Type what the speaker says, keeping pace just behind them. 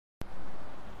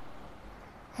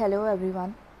Hello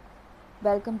everyone.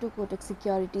 Welcome to Kotak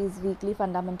Securities weekly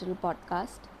fundamental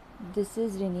podcast. This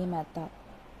is Rini Mehta.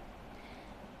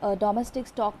 Domestic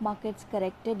stock markets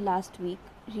corrected last week,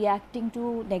 reacting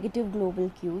to negative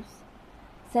global cues.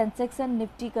 Sensex and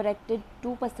Nifty corrected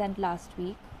 2% last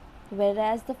week,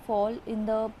 whereas the fall in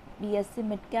the BSE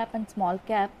midcap and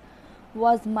smallcap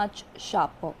was much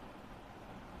sharper.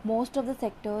 Most of the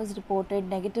sectors reported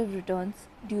negative returns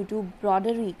due to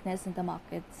broader weakness in the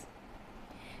markets.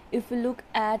 If we look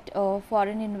at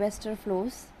foreign investor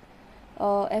flows,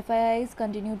 FIIs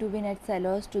continue to be net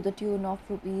sellers to the tune of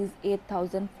rupees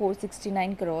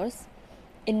 8,469 crores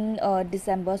in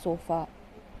December so far.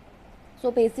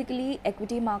 So basically,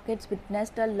 equity markets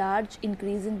witnessed a large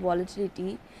increase in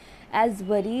volatility as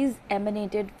worries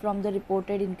emanated from the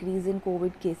reported increase in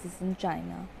COVID cases in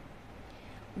China.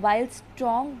 While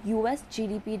strong US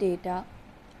GDP data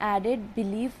added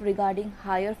belief regarding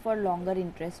higher for longer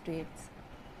interest rates.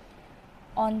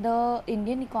 On the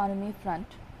Indian economy front,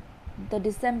 the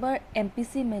December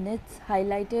MPC minutes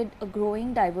highlighted a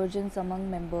growing divergence among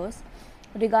members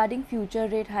regarding future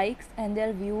rate hikes and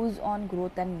their views on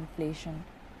growth and inflation.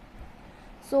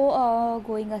 So,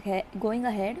 going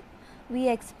ahead, we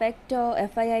expect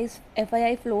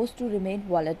FII flows to remain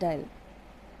volatile.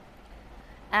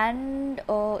 And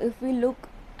if we look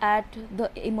at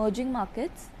the emerging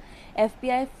markets,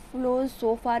 FPI flows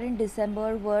so far in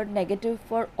December were negative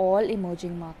for all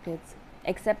emerging markets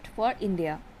except for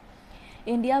India.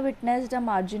 India witnessed a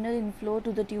marginal inflow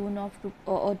to the tune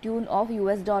of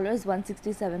US dollars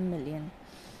 167 million.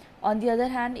 On the other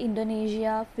hand,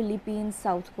 Indonesia, Philippines,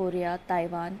 South Korea,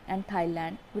 Taiwan, and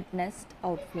Thailand witnessed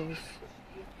outflows.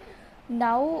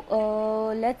 Now,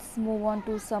 let's move on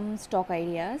to some stock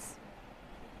ideas.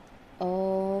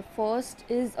 First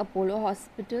is Apollo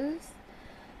Hospitals.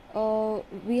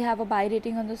 We have a buy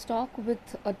rating on the stock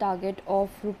with a target of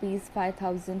rupees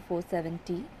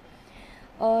 5,470.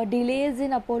 Delays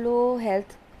in Apollo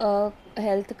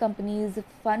health companies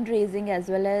fundraising as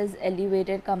well as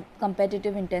elevated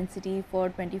competitive intensity for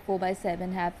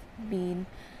 24/7 have been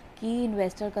key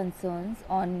investor concerns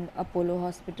on Apollo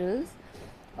Hospitals.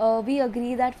 We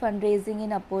agree that fundraising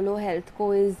in Apollo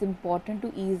Healthco is important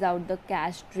to ease out the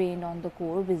cash drain on the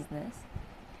core business.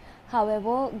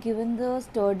 However, given the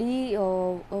sturdy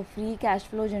free cash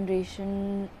flow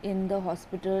generation in the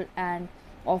hospital and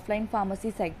offline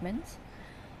pharmacy segments,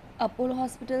 Apollo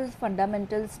Hospital's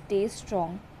fundamentals stay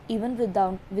strong even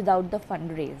without the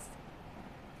fundraise.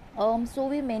 So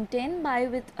we maintain buy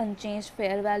with unchanged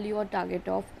fair value or target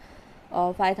of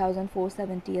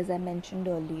 5,470 as I mentioned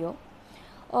earlier.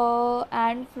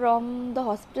 And from the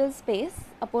hospital space,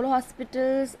 Apollo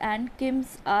Hospitals and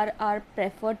KIMS are our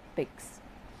preferred picks.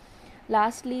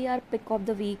 Lastly, our pick of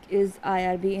the week is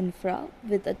IRB Infra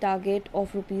with a target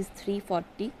of rupees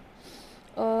 340.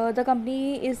 The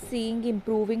company is seeing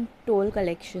improving toll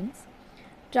collections.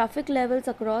 Traffic levels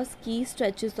across key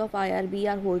stretches of IRB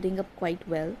are holding up quite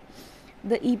well.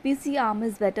 The EPC arm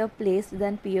is better placed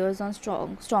than peers on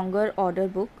stronger order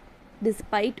book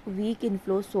despite weak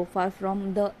inflows so far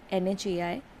from the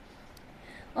NHAI.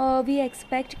 We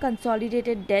expect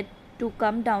consolidated debt to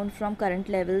come down from current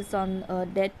levels on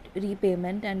debt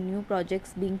repayment and new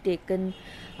projects being taken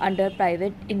under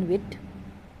private InVIT.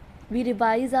 We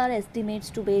revise our estimates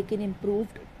to bake in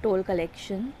improved toll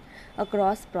collection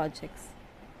across projects.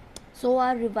 So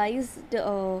our revised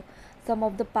sum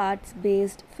of the parts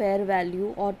based fair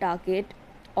value or target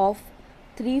of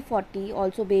 340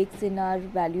 also bakes in our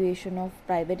valuation of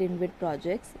private InVIT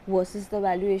projects versus the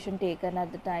valuation taken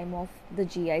at the time of the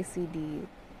GIC deal.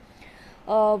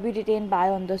 We retain buy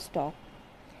on the stock.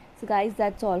 So guys,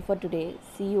 that's all for today.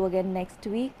 See you again next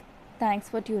week. Thanks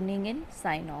for tuning in.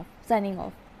 Signing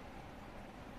off.